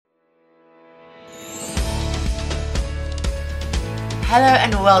Hello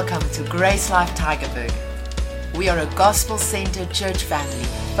and welcome to Grace Life Tygerberg. We are a gospel-centered church family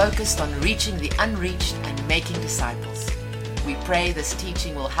focused on reaching the unreached and making disciples. We pray this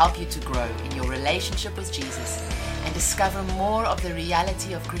teaching will help you to grow in your relationship with Jesus and discover more of the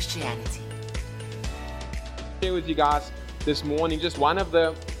reality of Christianity. Share with you guys this morning just one of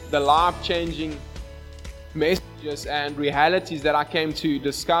the life-changing messages and realities that I came to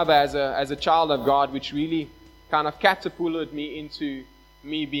discover as a child of God, which really kind of catapulted me into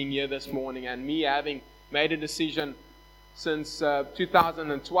me being here this morning and me having made a decision since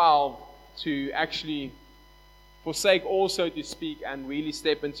 2012 to actually forsake all, so to speak, and really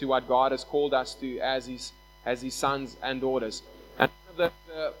step into what God has called us to as His sons and daughters. And one of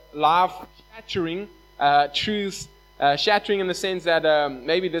the life-shattering truths, shattering in the sense that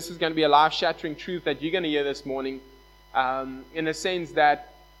maybe this is going to be a life-shattering truth that you're going to hear this morning, in a sense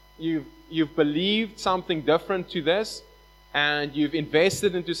that you've believed something different to this, and you've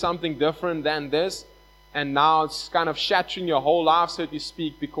invested into something different than this, and now it's kind of shattering your whole life, so to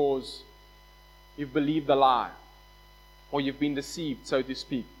speak, because you've believed a lie, or you've been deceived, so to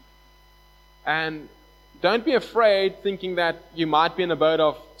speak. And don't be afraid thinking that you might be in a boat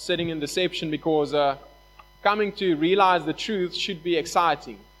of sitting in deception, because coming to realize the truth should be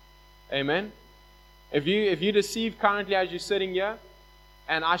exciting. Amen? If you're deceived currently as you're sitting here,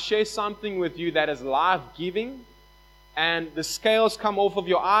 and I share something with you that is life-giving, and the scales come off of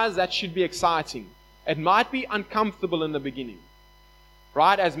your eyes, that should be exciting. It might be uncomfortable in the beginning,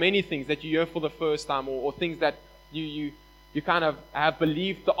 right? As many things that you hear for the first time, or things that you kind of have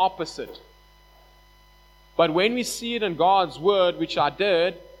believed the opposite. But when we see it in God's Word, which I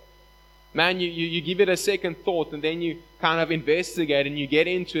did, man, you give it a second thought, and then you kind of investigate, and you get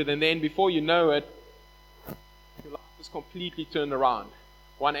into it, and then before you know it, your life is completely turned around.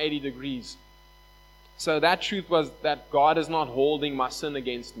 180 degrees. So that truth was that God is not holding my sin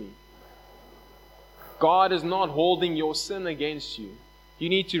against me. God is not holding your sin against you. You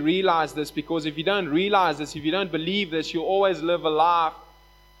need to realize this, because if you don't realize this, if you don't believe this, you'll always live a life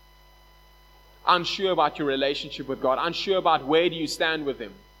unsure about your relationship with God, unsure about where do you stand with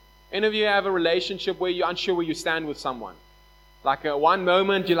Him. Any of you have a relationship where you're unsure where you stand with someone? Like one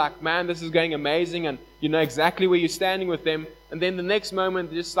moment you're like, man, this is going amazing, and you know exactly where you're standing with them, and then the next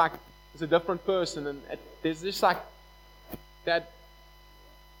moment just like it's a different person, and there's just like that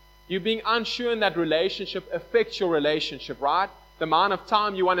you being unsure in that relationship affects your relationship, right? The amount of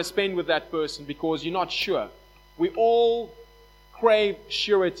time you want to spend with that person because you're not sure. We all crave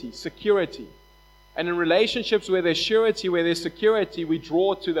surety, security. And in relationships where there's surety, where there's security, we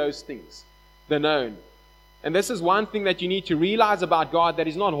draw to those things, the known. And this is one thing that you need to realize about God, that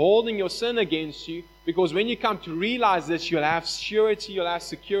He's not holding your sin against you, because when you come to realize this, you'll have surety, you'll have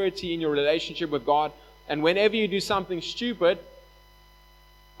security in your relationship with God. And whenever you do something stupid,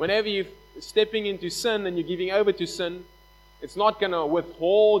 whenever you're stepping into sin and you're giving over to sin, it's not going to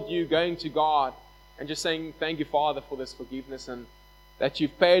withhold you going to God and just saying, thank you, Father, for this forgiveness, and that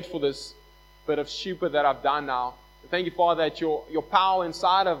you've paid for this bit of stupid that I've done now. And thank you, Father, that your power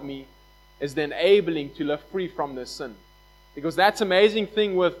inside of me is then enabling to live free from this sin. Because that's amazing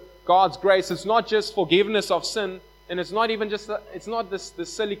thing with God's grace. It's not just forgiveness of sin, and it's not even just it's not this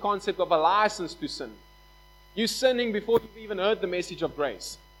silly concept of a license to sin. You're sinning before you've even heard the message of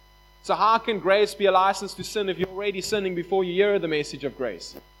grace. So how can grace be a license to sin if you're already sinning before you hear the message of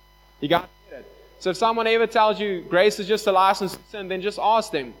grace? You got to get it. So if someone ever tells you grace is just a license to sin, then just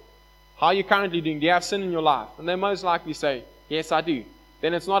ask them, how are you currently doing? Do you have sin in your life? And they most likely say, yes, I do.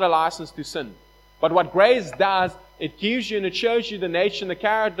 Then it's not a license to sin. But what grace does, it gives you and it shows you the nature and the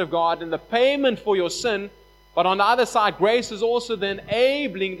character of God and the payment for your sin. But on the other side, grace is also the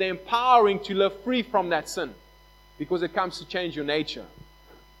enabling, the empowering to live free from that sin, because it comes to change your nature.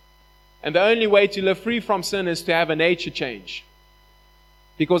 And the only way to live free from sin is to have a nature change.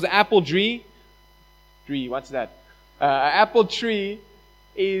 Because the apple tree, what's that? Apple tree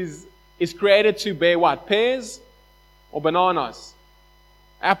is created to bear what? Pears or bananas?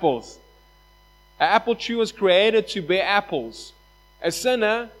 Apples. An apple tree was created to bear apples. A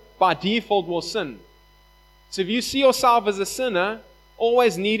sinner, by default, will sin. So if you see yourself as a sinner,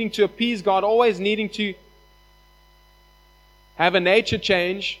 always needing to appease God, always needing to have a nature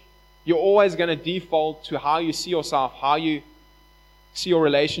change, you're always going to default to how you see yourself, how you see your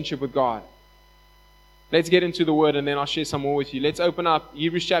relationship with God. Let's get into the Word, and then I'll share some more with you. Let's open up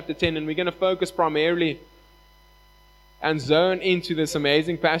Hebrews chapter 10, and we're going to focus primarily and zone into this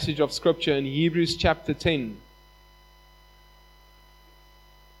amazing passage of Scripture in Hebrews chapter 10.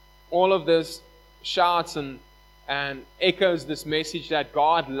 All of this shouts and echoes this message that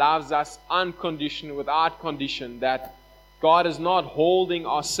God loves us unconditionally, without condition, that God is not holding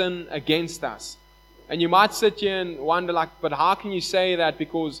our sin against us. And you might sit here and wonder, like, but how can you say that?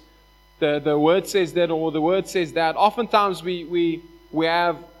 Because the word says that, or the word says that. Oftentimes we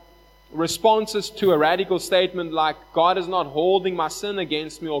have responses to a radical statement like, God is not holding my sin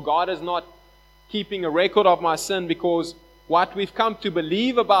against me, or God is not keeping a record of my sin, because what we've come to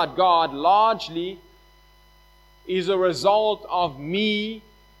believe about God largely is a result of me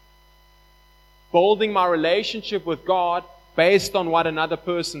building my relationship with God based on what another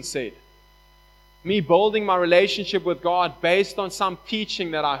person said. Me building my relationship with God based on some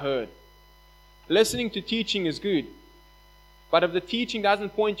teaching that I heard. Listening to teaching is good, but if the teaching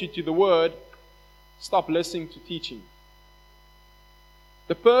doesn't point you to the Word, stop listening to teaching.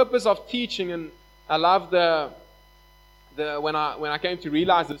 The purpose of teaching, and I love when I came to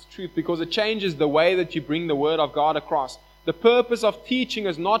realize this truth, because it changes the way that you bring the Word of God across. The purpose of teaching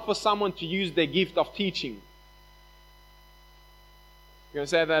is not for someone to use their gift of teaching. I'm going to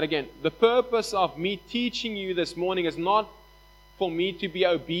say that again. The purpose of me teaching you this morning is not for me to be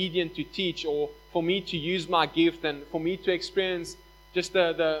obedient to teach, or for me to use my gift and for me to experience just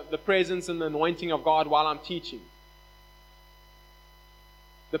the presence and the anointing of God while I'm teaching.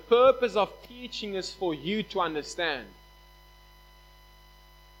 The purpose of teaching is for you to understand.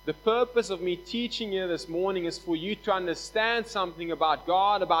 The purpose of me teaching you this morning is for you to understand something about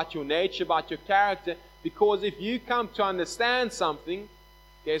God, about your nature, about your character. Because if you come to understand something,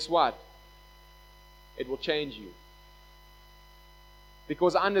 guess what? It will change you.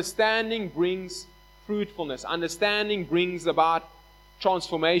 Because understanding brings fruitfulness. Understanding brings about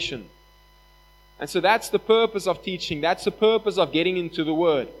transformation. And so that's the purpose of teaching. That's the purpose of getting into the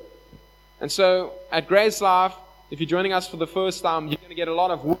Word. And so at Grace Life, if you're joining us for the first time, you're going to get a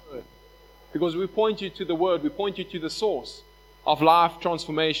lot of Word. Because we point you to the Word. We point you to the source of life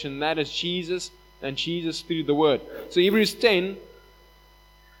transformation. That is Jesus, and Jesus through the Word. So Hebrews 10,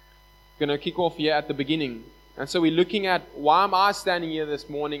 going to kick off here at the beginning. And so we're looking at why am I standing here this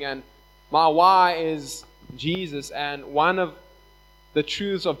morning, and my why is Jesus. And one of the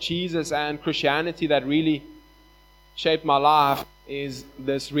truths of Jesus and Christianity that really shaped my life is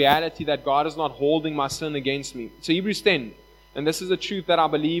this reality that God is not holding my sin against me. So Hebrews 10, and this is a truth that I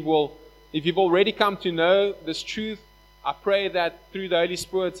believe will, if you've already come to know this truth, I pray that through the Holy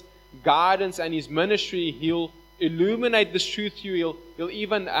Spirit's guidance and His ministry, He'll illuminate this truth to you. He'll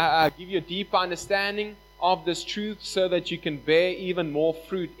even give you a deeper understanding of this truth so that you can bear even more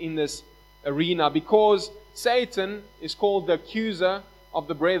fruit in this arena. Because Satan is called the accuser of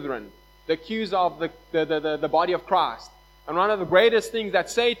the brethren, the accuser of the body of Christ. And one of the greatest things that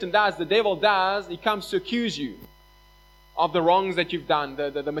Satan does, the devil does, he comes to accuse you of the wrongs that you've done,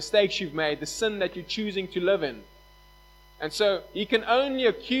 the mistakes you've made, the sin that you're choosing to live in. And so he can only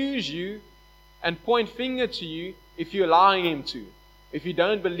accuse you and point finger to you if you're allowing him to. If you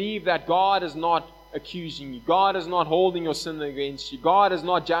don't believe that God is not accusing you, God is not holding your sin against you, God is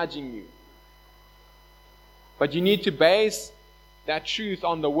not judging you. But you need to base that truth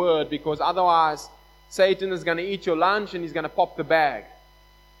on the Word, because otherwise Satan is going to eat your lunch and he's going to pop the bag.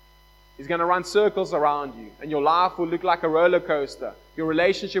 He's going to run circles around you, and your life will look like a roller coaster. Your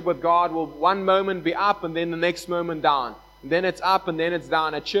relationship with God will one moment be up and then the next moment down. And then it's up and then it's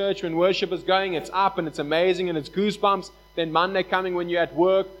down. At church, when worship is going, it's up and it's amazing and it's goosebumps. Then Monday coming when you're at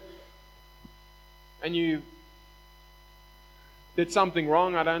work and you did something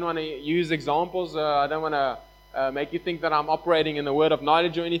wrong. I don't want to use examples. I don't want to make you think that I'm operating in the word of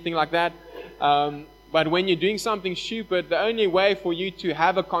knowledge or anything like that. But when you're doing something stupid, the only way for you to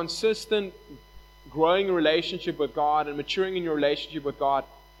have a consistent growing relationship with God and maturing in your relationship with God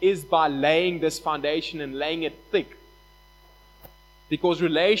is by laying this foundation and laying it thick. Because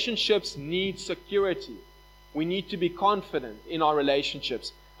relationships need security. We need to be confident in our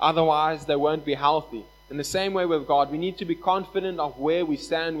relationships. Otherwise, they won't be healthy. In the same way with God, we need to be confident of where we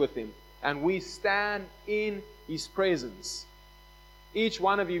stand with Him. And we stand in His presence. Each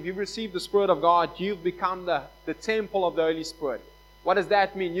one of you, if you've received the Spirit of God, you've become the temple of the Holy Spirit. What does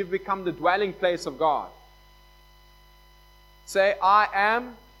that mean? You've become the dwelling place of God. Say, I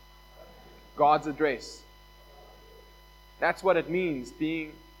am God's address. That's what it means,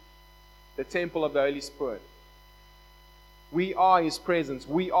 being the temple of the Holy Spirit. We are His presence.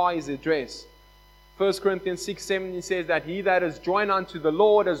 We are His address. 1 Corinthians 6:17 says that he that is joined unto the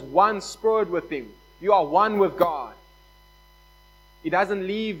Lord is one spirit with Him. You are one with God. He doesn't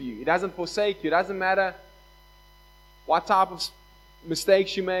leave you. He doesn't forsake you. It doesn't matter what type of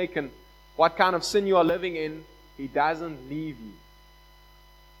mistakes you make and what kind of sin you are living in. He doesn't leave you.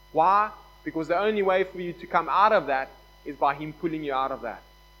 Why? Because the only way for you to come out of that is by Him pulling you out of that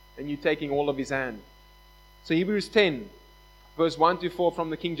and you taking all of His hand. So Hebrews 10, verse 1 to 4 from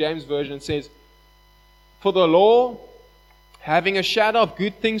the King James Version says, "For the law, having a shadow of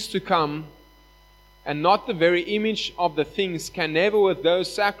good things to come, and not the very image of the things, can never with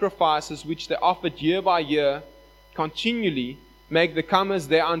those sacrifices which they offered year by year continually make the comers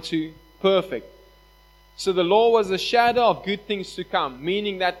thereunto perfect." So the law was a shadow of good things to come,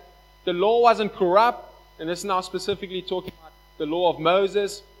 meaning that the law wasn't corrupt, and this is now specifically talking about the law of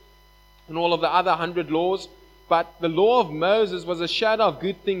Moses and all of the other 100 laws, but the law of Moses was a shadow of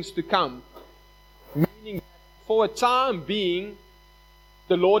good things to come, meaning that for a time being,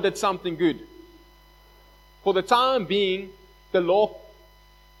 the law did something good. For the time being, the law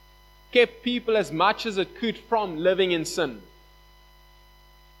kept people as much as it could from living in sin.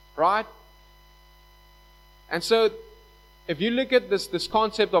 Right? And so, if you look at this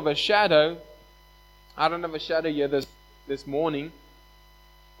concept of a shadow, I don't have a shadow here this morning,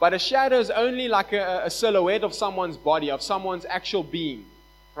 but a shadow is only like a silhouette of someone's body, of someone's actual being.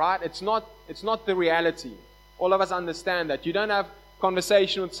 Right? It's not the reality. All of us understand that. You don't have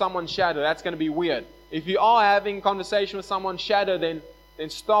conversation with someone's shadow. That's going to be weird. If you are having conversation with someone's shadow, then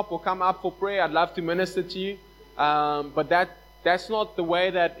stop or come up for prayer. I'd love to minister to you. But that's not the way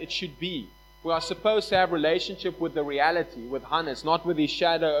that it should be. We are supposed to have relationship with the reality, with Hannes, not with his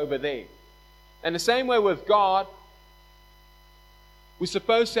shadow over there. And the same way with God, we're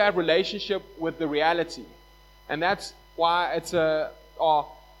supposed to have relationship with the reality. And that's why it's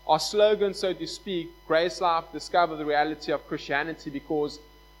our slogan, so to speak, Grace Life, discover the reality of Christianity, because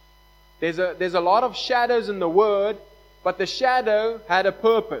there's a lot of shadows in the Word, but the shadow had a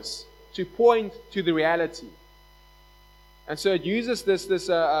purpose, to point to the reality. And so it uses this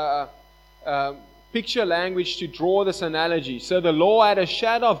picture language to draw this analogy. So the law had a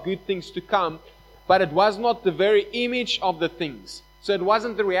shadow of good things to come, but it was not the very image of the things. So it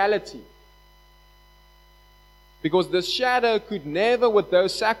wasn't the reality. Because the shadow could never, with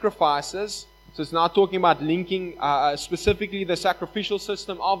those sacrifices, so it's now talking about linking specifically the sacrificial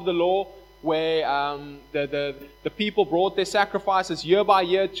system of the law, where the people brought their sacrifices year by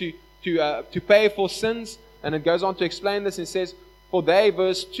year to pay for sins. And it goes on to explain this and says, "For they,"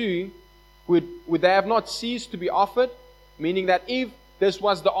 verse 2, would they have not ceased to be offered? Meaning that if this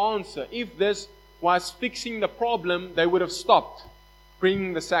was the answer, if this was fixing the problem, they would have stopped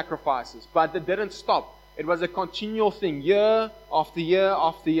bringing the sacrifices. But it didn't stop. It was a continual thing, year after year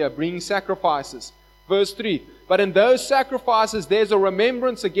after year, bringing sacrifices. Verse 3, "But in those sacrifices, there's a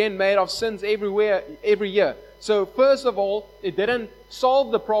remembrance again made of sins every year." So first of all, it didn't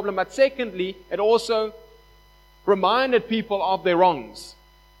solve the problem, but secondly, it also reminded people of their wrongs.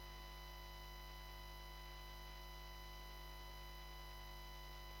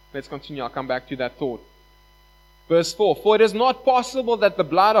 Let's continue. I'll come back to that thought. Verse 4, "For it is not possible that the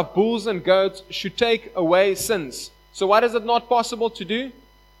blood of bulls and goats should take away sins." So what is it not possible to do?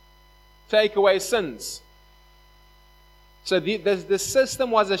 Take away sins. So the system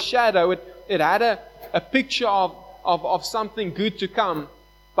was a shadow. It had a picture of something good to come,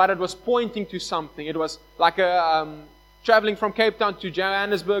 but it was pointing to something. It was like traveling from Cape Town to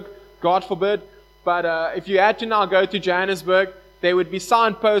Johannesburg, God forbid. But if you had to now go to Johannesburg, there would be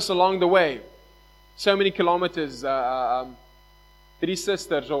signposts along the way. So many kilometers, Three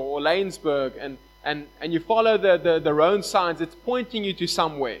Sisters or Lanesburg, and you follow the road signs. It's pointing you to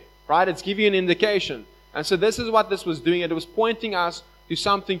somewhere, right? It's giving you an indication. And so this is what this was doing. It was pointing us to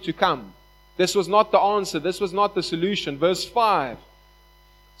something to come. This was not the answer. This was not the solution. Verse 5.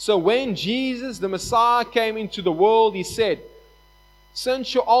 "So when Jesus, the Messiah, came into the world, He said,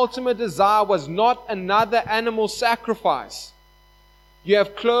 'Since your ultimate desire was not another animal sacrifice, you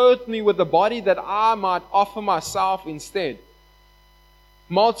have clothed me with a body that I might offer myself instead.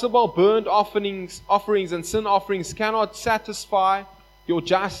 Multiple burnt offerings and sin offerings cannot satisfy your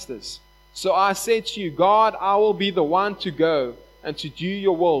justice. So I said to you, God, I will be the one to go and to do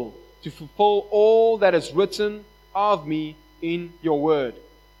your will, to fulfill all that is written of me in your word.'"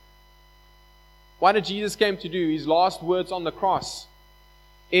 What did Jesus came to do? His last words on the cross.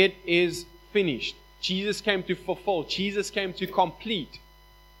 It is finished. Jesus came to fulfill. Jesus came to complete.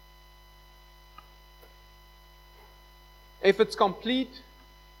 If it's complete,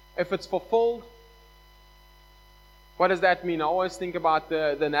 if it's fulfilled, what does that mean? I always think about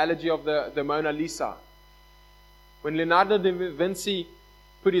the analogy of the Mona Lisa. When Leonardo da Vinci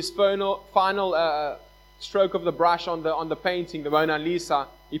put his final stroke of the brush on the painting, the Mona Lisa,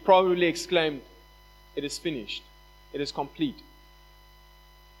 he probably exclaimed, "It is finished. It is complete."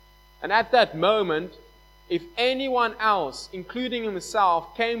 And at that moment, if anyone else, including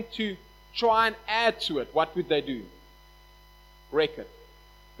himself, came to try and add to it, what would they do? Wreck it.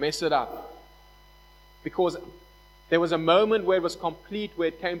 Mess it up. Because There was a moment where it was complete, where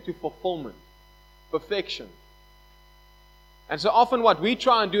it came to fulfillment, perfection. And so often what we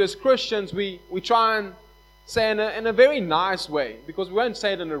try and do as Christians, we try and say in a very nice way, because we won't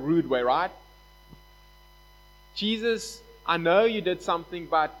say it in a rude way, right? Jesus, I know you did something,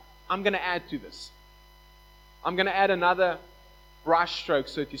 but I'm going to add to this. I'm going to add another brush stroke,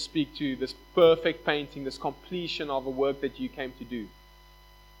 so to speak, to this perfect painting, this completion of a work that you came to do.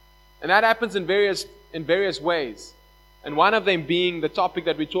 And that happens in various ways. And one of them being the topic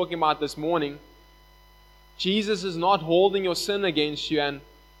that we're talking about this morning. Jesus is not holding your sin against you. And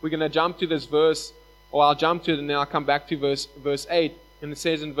we're going to jump to this verse, or I'll jump to it and then I'll come back to verse 8. And it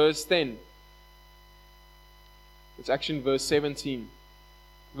says in verse 10. It's actually in verse 17.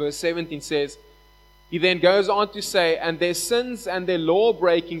 Verse 17 says, he then goes on to say, and their sins and their law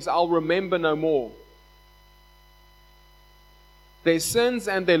breakings I'll remember no more. Their sins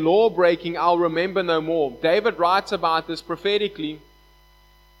and their law breaking I'll remember no more. David writes about this prophetically. I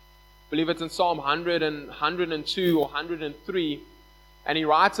believe it's in Psalm 100 and 102 or 103. And he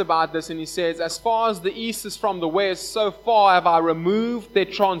writes about this and he says, as far as the east is from the west, so far have I removed their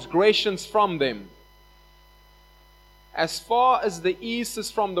transgressions from them. As far as the east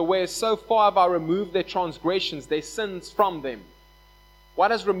is from the west, so far have I removed their transgressions, their sins from them. What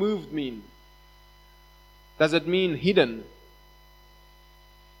does removed mean? Does it mean hidden?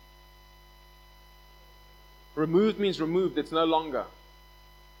 Removed means removed, it's no longer.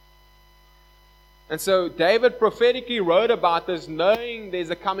 And so David prophetically wrote about this, knowing there's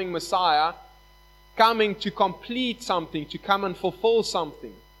a coming Messiah, coming to complete something, to come and fulfill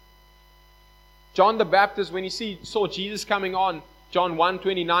something. John the Baptist, when he saw Jesus coming on, John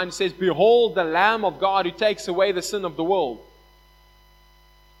 1:29 says, behold the Lamb of God who takes away the sin of the world.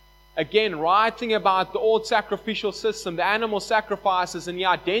 Again, writing about the old sacrificial system, the animal sacrifices, and he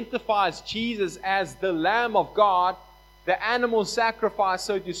identifies Jesus as the Lamb of God, the animal sacrifice,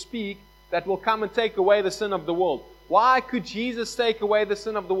 so to speak, that will come and take away the sin of the world. Why could Jesus take away the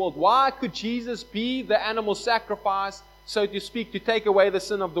sin of the world? Why could Jesus be the animal sacrifice, so to speak, to take away the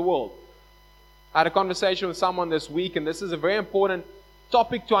sin of the world? I had a conversation with someone this week, and this is a very important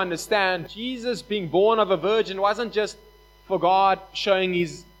topic to understand. Jesus being born of a virgin wasn't just for God showing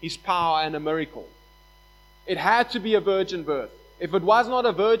His power and a miracle. It had to be a virgin birth. If it was not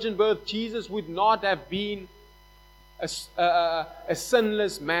a virgin birth, Jesus would not have been a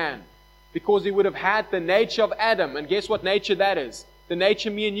sinless man, because he would have had the nature of Adam. And guess what nature that is? The nature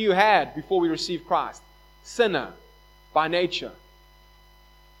me and you had before we received Christ. Sinner by nature.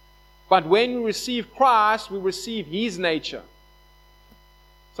 But when we receive Christ, we receive His nature.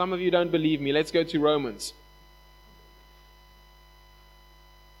 Some of you don't believe me. Let's go to Romans.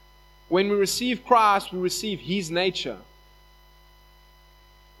 When we receive Christ, we receive His nature.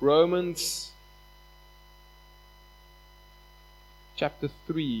 Romans chapter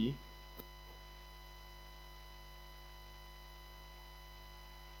 3.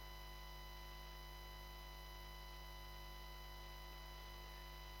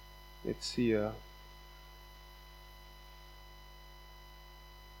 Let's see here.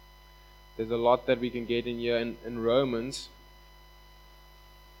 There's a lot that we can get in here in Romans.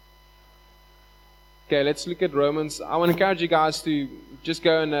 Okay, let's look at Romans. I want to encourage you guys to just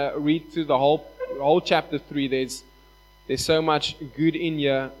go and read through the whole chapter 3. There's so much good in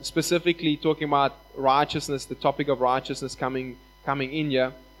here, specifically talking about righteousness, the topic of righteousness coming in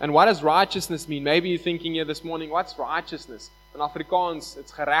here. And what does righteousness mean? Maybe you're thinking here this morning, what's righteousness? In Afrikaans,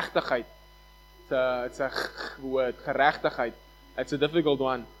 it's gerechtigheid. It's a word, gerechtigheid. It's a difficult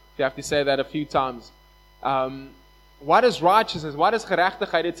one. You have to say that a few times. What is righteousness? What is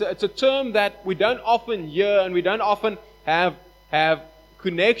gerechtigheid? It's a term that we don't often hear and we don't often have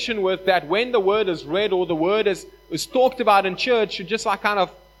connection with, that when the word is read or the word is talked about in church, it just like kind of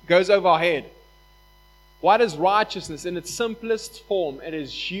goes over our head. What is righteousness? In its simplest form, it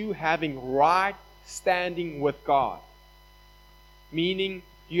is you having right standing with God. Meaning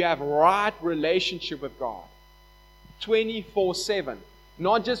you have right relationship with God 24/7,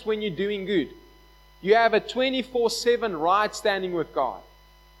 not just when you're doing good. You have a 24/7 right standing with God.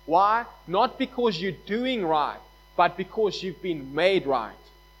 Why? Not because you're doing right, but because you've been made right.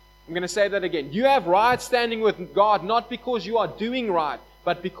 I'm going to say that again. You have right standing with God not because you are doing right,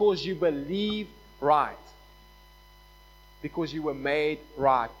 but because you believe right. Because you were made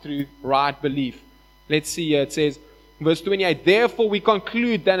right through right belief. Let's see here. It says, verse 28, therefore we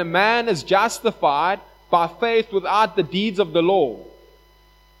conclude that a man is justified by faith without the deeds of the law.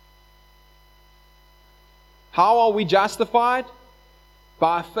 How are we justified?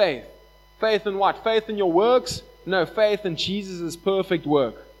 By faith. Faith in what? Faith in your works? No, faith in Jesus' perfect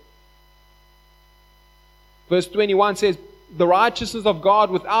work. Verse 21 says, the righteousness of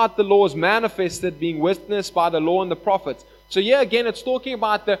God without the law is manifested, being witnessed by the law and the prophets. So here again, it's talking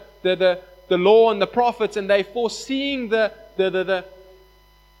about the law and the prophets, and they foreseeing the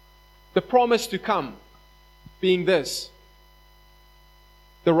promise to come, being this: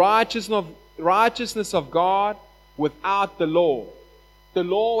 the righteousness of God without the law. The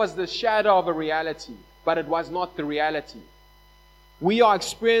law was the shadow of a reality, but it was not the reality. We are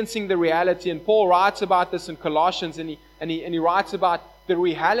experiencing the reality, and Paul writes about this in Colossians, and he writes about the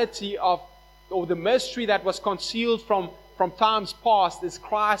reality of, or the mystery that was concealed from times past is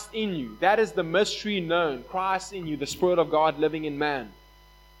Christ in you. That is the mystery known, Christ in you, the Spirit of God living in man.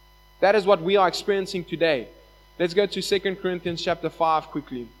 That is what we are experiencing today. Let's go to 2 Corinthians chapter 5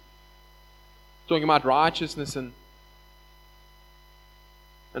 quickly. Talking about righteousness and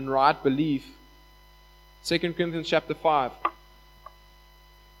right belief. 2 Corinthians chapter 5.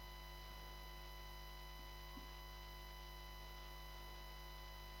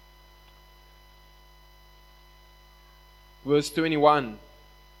 Verse 21.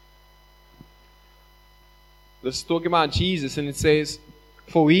 This is talking about Jesus, and it says,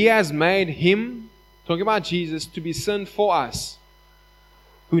 for He has made Him, talking about Jesus, to be sin for us,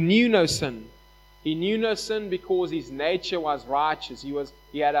 who knew no sin. He knew no sin because His nature was righteous.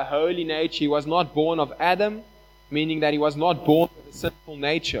 He had a holy nature. He was not born of Adam, meaning that He was not born with a sinful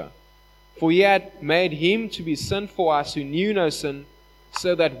nature. For He had made Him to be sin for us, who knew no sin,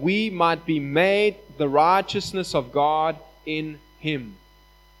 so that we might be made the righteousness of God in Him.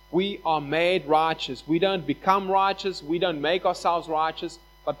 We are made righteous. We don't become righteous. We don't make ourselves righteous.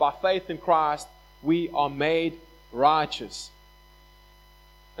 But by faith in Christ, we are made righteous.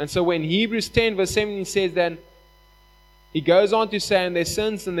 And so when Hebrews 10 verse 17 says that, he goes on to say, and their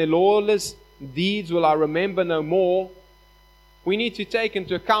sins and their lawless deeds will I remember no more. We need to take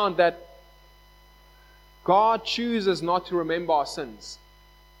into account that God chooses not to remember our sins.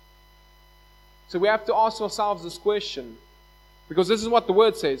 So we have to ask ourselves this question, because this is what the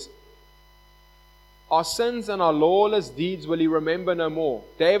Word says. Our sins and our lawless deeds will He remember no more.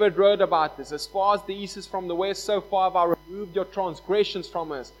 David wrote about this. As far as the east is from the west, so far have I removed your transgressions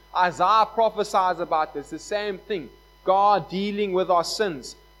from us. Isaiah prophesies about this, the same thing. God dealing with our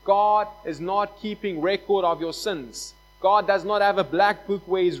sins. God is not keeping record of your sins. God does not have a black book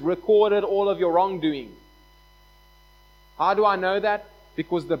where He's recorded all of your wrongdoing. How do I know that?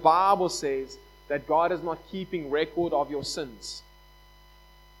 Because the Bible says that God is not keeping record of your sins.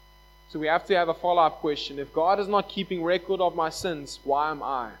 So we have to have a follow-up question. If God is not keeping record of my sins, why am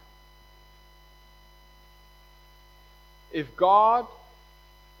I? If God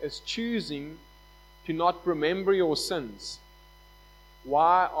is choosing to not remember your sins,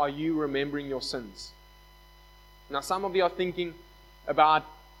 why are you remembering your sins? Now some of you are thinking about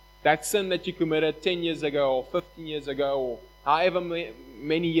that sin that you committed 10 years ago or 15 years ago or however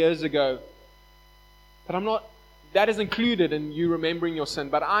many years ago. But that is included in you remembering your sin.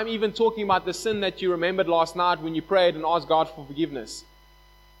 But I'm even talking about the sin that you remembered last night when you prayed and asked God for forgiveness.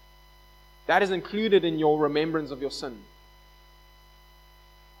 That is included in your remembrance of your sin.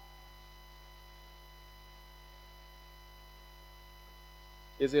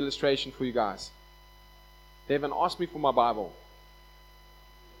 Here's an illustration for you guys. Devin asked me for my Bible.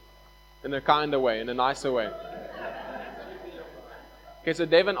 In a kinder way, in a nicer way. Okay, so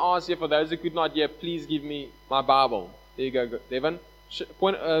Devin asked here, for those who could not hear, please give me my Bible. There you go, Devin.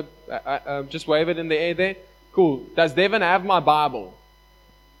 Just wave it in the air there. Cool. Does Devin have my Bible?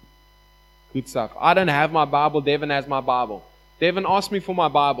 Good stuff. I don't have my Bible. Devin has my Bible. Devin asked me for my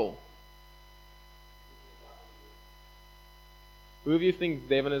Bible. Who of you thinks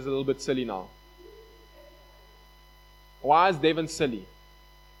Devin is a little bit silly now? Why is Devin silly?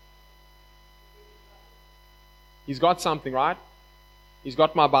 He's got something, right? He's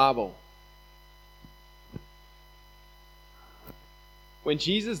got my Bible. When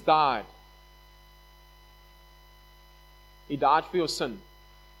Jesus died, He died for your sin.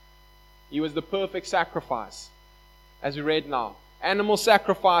 He was the perfect sacrifice, as we read now. Animal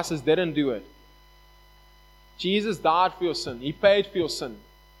sacrifices didn't do it. Jesus died for your sin. He paid for your sin.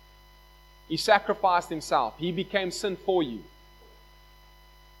 He sacrificed Himself. He became sin for you.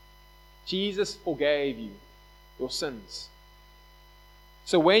 Jesus forgave you your sins.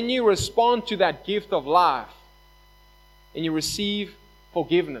 So when you respond to that gift of life and you receive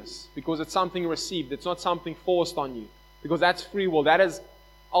forgiveness, because it's something received, it's not something forced on you, because that's free will. That is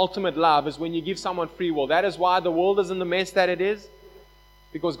ultimate love, is when you give someone free will. That is why the world is in the mess that it is,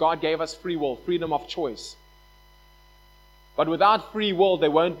 because God gave us free will, freedom of choice. But without free will,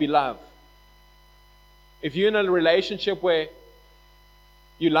 there won't be love. If you're in a relationship where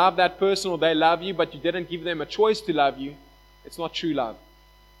you love that person or they love you, but you didn't give them a choice to love you, it's not true love.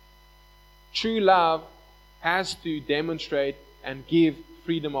 True love has to demonstrate and give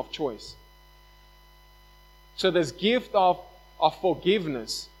freedom of choice. So this gift of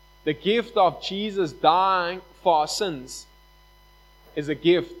forgiveness, the gift of Jesus dying for our sins, is a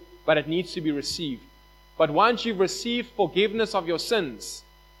gift, but it needs to be received. But once you've received forgiveness of your sins,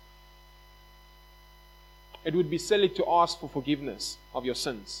 it would be silly to ask for forgiveness of your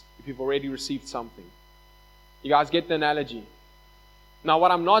sins if you've already received something. You guys get the analogy? Now,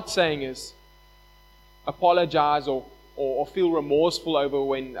 what I'm not saying is apologize or feel remorseful over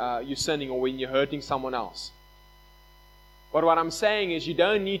when you're sinning or when you're hurting someone else. But what I'm saying is you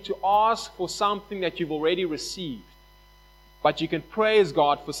don't need to ask for something that you've already received, but you can praise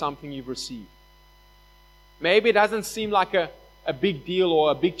God for something you've received. Maybe it doesn't seem like a big deal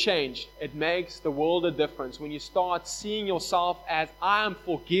or a big change. It makes the world a difference when you start seeing yourself as, I am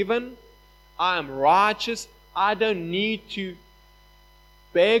forgiven, I am righteous, I don't need to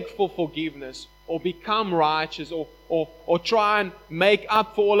beg for forgiveness or become righteous or try and make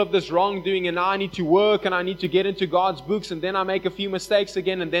up for all of this wrongdoing, and now I need to work and I need to get into God's books, and then I make a few mistakes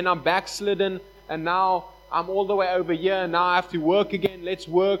again, and then I'm backslidden, and now I'm all the way over here, and now I have to work again. Let's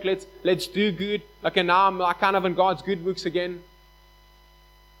work, let's do good. Okay, now I'm like kind of in God's good books again.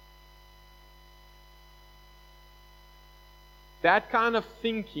 That kind of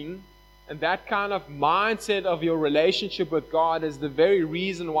thinking and that kind of mindset of your relationship with God is the very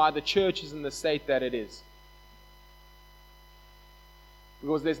reason why the church is in the state that it is.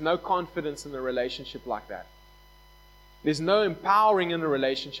 Because there's no confidence in a relationship like that. There's no empowering in a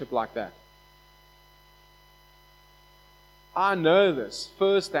relationship like that. I know this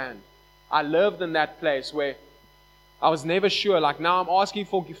firsthand. I lived in that place where I was never sure. Like, now I'm asking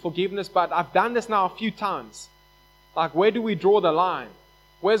for forgiveness, but I've done this now a few times. Like, where do we draw the line?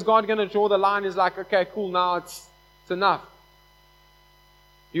 Where's God going to draw the line? Is like, okay, cool, now it's enough.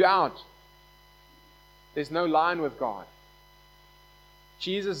 You're out. There's no line with God.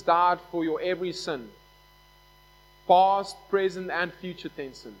 Jesus died for your every sin. Past, present, and future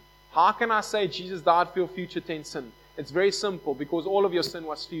tense sin. How can I say Jesus died for your future tense sin? It's very simple, because all of your sin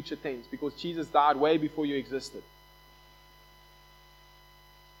was future tense, because Jesus died way before you existed.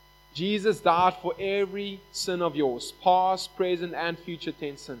 Jesus died for every sin of yours, past, present, and future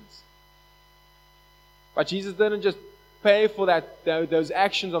tense sins. But Jesus didn't just pay for those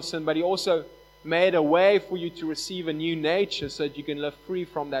actions of sin, but He also made a way for you to receive a new nature so that you can live free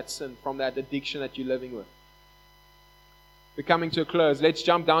from that sin, from that addiction that you're living with. We're coming to a close. Let's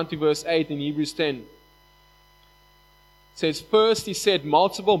jump down to verse 8 in Hebrews 10. It says, first He said,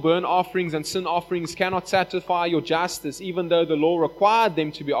 multiple burnt offerings and sin offerings cannot satisfy your justice, even though the law required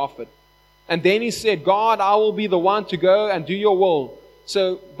them to be offered. And then He said, God, I will be the one to go and do your will.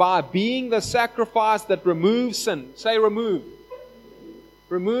 So by being the sacrifice that removes sin, say remove.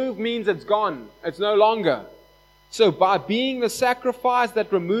 Remove means it's gone. It's no longer. So by being the sacrifice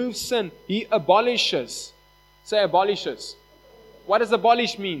that removes sin, He abolishes. Say abolishes. What does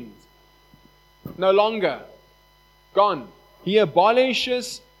abolish mean? No longer. Gone. He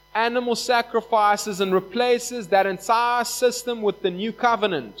abolishes animal sacrifices and replaces that entire system with the new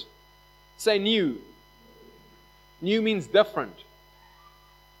covenant. Say new. New means different.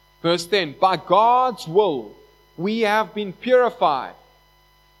 Verse 10. By God's will, we have been purified.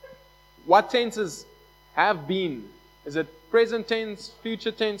 What tenses have been? Is it present tense,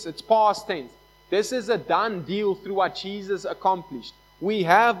 future tense? It's past tense. This is a done deal through what Jesus accomplished. We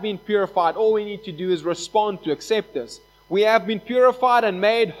have been purified. All we need to do is respond to, accept this. We have been purified and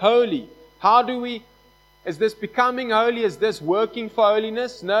made holy. How do we? Is this becoming holy? Is this working for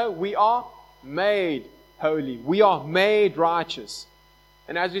holiness? No, we are made holy. We are made righteous.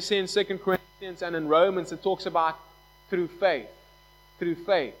 And as we see in 2 Corinthians and in Romans, it talks about through faith. Through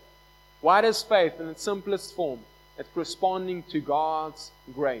faith. What is faith in its simplest form? It's responding to God's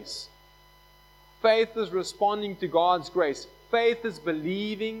grace. Faith is responding to God's grace. Faith is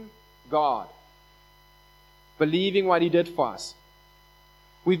believing God. Believing what He did for us.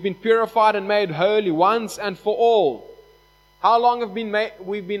 We've been purified and made holy once and for all. How long have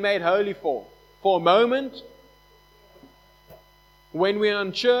we've been made holy for? For a moment? When we're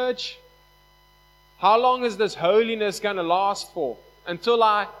in church? How long is this holiness going to last for? Until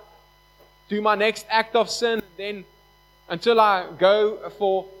I do my next act of sin, then until I go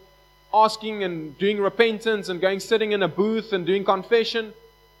for asking and doing repentance and going sitting in a booth and doing confession.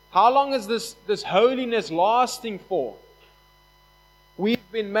 How long is this holiness lasting for?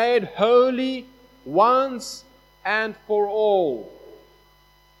 We've been made holy once and for all.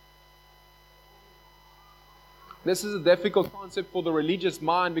 This is a difficult concept for the religious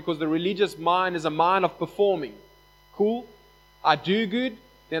mind, because the religious mind is a mind of performing. Cool? I do good,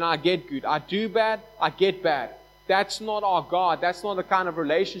 then I get good. I do bad, I get bad. That's not our God. That's not the kind of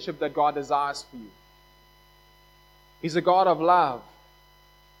relationship that God desires for you. He's a God of love,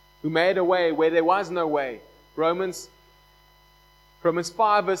 who made a way where there was no way. Romans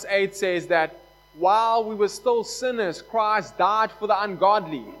 5 verse 8 says that while we were still sinners, Christ died for the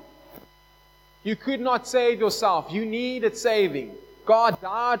ungodly. You could not save yourself. You needed saving. God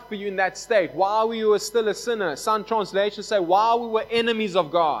died for you in that state while we were still a sinner. Some translations say while we were enemies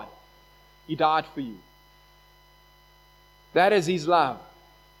of God, He died for you. That is His love.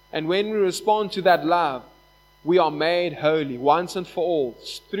 And when we respond to that love, we are made holy once and for all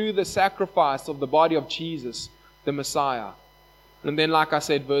through the sacrifice of the body of Jesus, the Messiah. And then, like I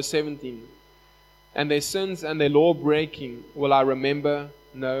said, verse 17, and their sins and their law breaking will I remember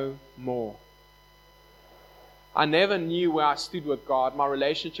no more. I never knew where I stood with God. My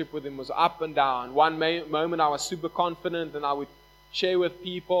relationship with Him was up and down. One moment I was super confident and I would share with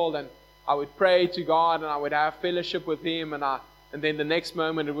people and I would pray to God and I would have fellowship with Him, and then the next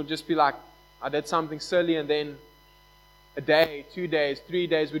moment it would just be like I did something silly, and then a day, 2 days, 3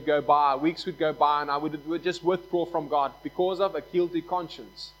 days would go by, weeks would go by, and I would just withdraw from God because of a guilty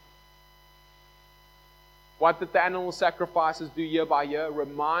conscience. What did the animal sacrifices do year by year?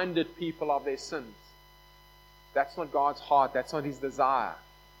 Reminded people of their sins. That's not God's heart. That's not His desire.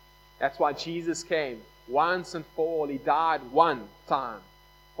 That's why Jesus came once and for all. He died one time,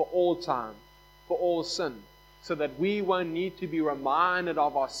 for all sin, so that we won't need to be reminded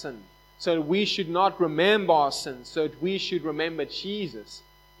of our sin. So that we should not remember our sins, so that we should remember Jesus,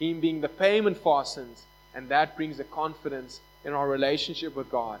 Him being the payment for our sins. And that brings a confidence in our relationship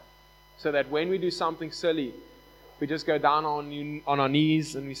with God. So that when we do something silly, we just go down on our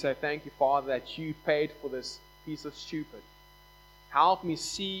knees and we say, thank you, Father, that you paid for this piece of stupid. Help me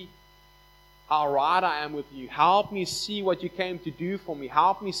see how right I am with you. Help me see what you came to do for me.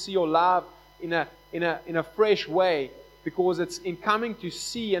 Help me see your love in a fresh way. Because it's in coming to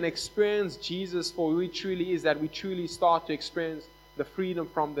see and experience Jesus for who He truly is that we truly start to experience the freedom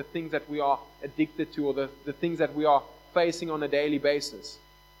from the things that we are addicted to, or the things that we are facing on a daily basis.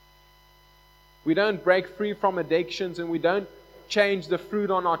 We don't break free from addictions, and we don't change the fruit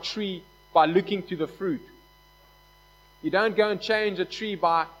on our tree by looking to the fruit. You don't go and change a tree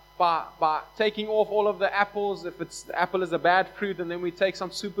by taking off all of the apples. If the apple is a bad fruit, and then we take some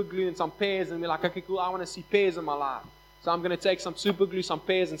super glue and some pears, and we're like, okay, cool, I want to see pears in my life. So I'm going to take some super glue, some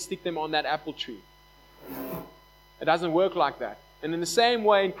pears, and stick them on that apple tree. It doesn't work like that. And in the same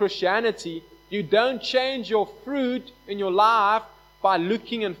way in Christianity, you don't change your fruit in your life by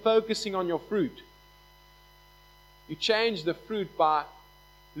looking and focusing on your fruit. You change the fruit by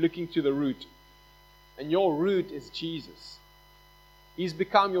looking to the root. And your root is Jesus. He's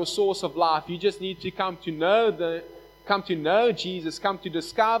become your source of life. You just need to come to know Jesus, come to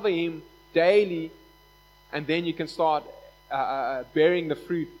discover Him daily, and then you can start bearing the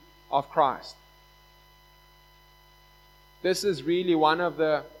fruit of Christ. This is really one of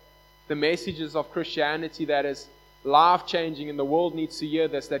the messages of Christianity that is life-changing, and the world needs to hear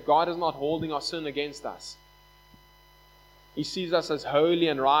this, that God is not holding our sin against us. He sees us as holy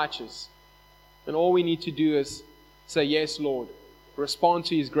and righteous. And all we need to do is say, yes, Lord. Respond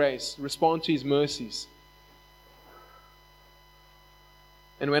to His grace. Respond to His mercies.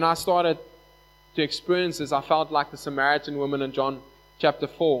 And when I started to experience this, I felt like the Samaritan woman in John chapter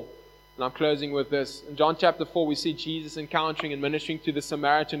 4. And I'm closing with this. In John chapter 4, we see Jesus encountering and ministering to the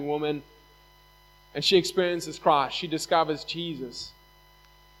Samaritan woman. And she experiences Christ. She discovers Jesus.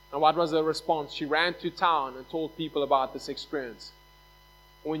 And what was her response? She ran to town and told people about this experience.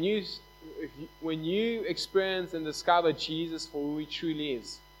 When you experience and discover Jesus for who He truly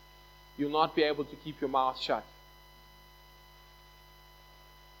is, you'll not be able to keep your mouth shut.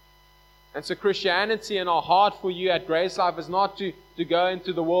 And so Christianity and our heart for you at Grace Life is not to go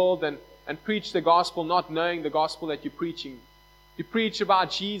into the world and preach the gospel, not knowing the gospel that you're preaching. To preach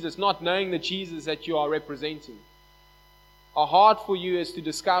about Jesus, not knowing the Jesus that you are representing. Our heart for you is to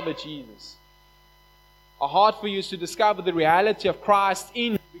discover Jesus. Our heart for you is to discover the reality of Christ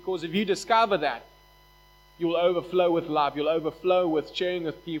in you, because if you discover that, you will overflow with love. You'll overflow with sharing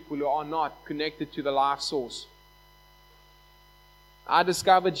with people who are not connected to the life source. I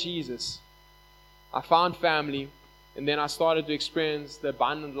discovered Jesus. I found family. And then I started to experience the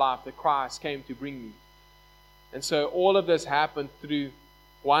abundant life that Christ came to bring me. And so all of this happened through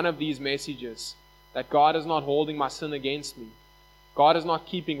one of these messages. That God is not holding my sin against me. God is not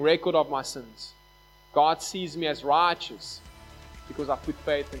keeping record of my sins. God sees me as righteous because I put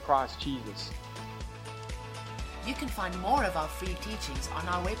faith in Christ Jesus. You can find more of our free teachings on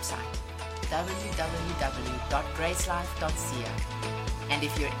our website, www.gracelife.ca. And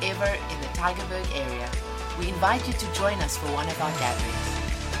if you're ever in the Tygerberg area, we invite you to join us for one of our gatherings.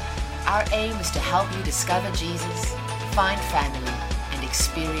 Our aim is to help you discover Jesus, find family, and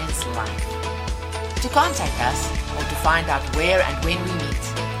experience life. To contact us or to find out where and when we meet,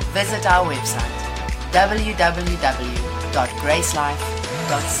 visit our website,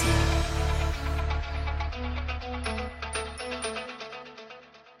 www.gracelife.ca.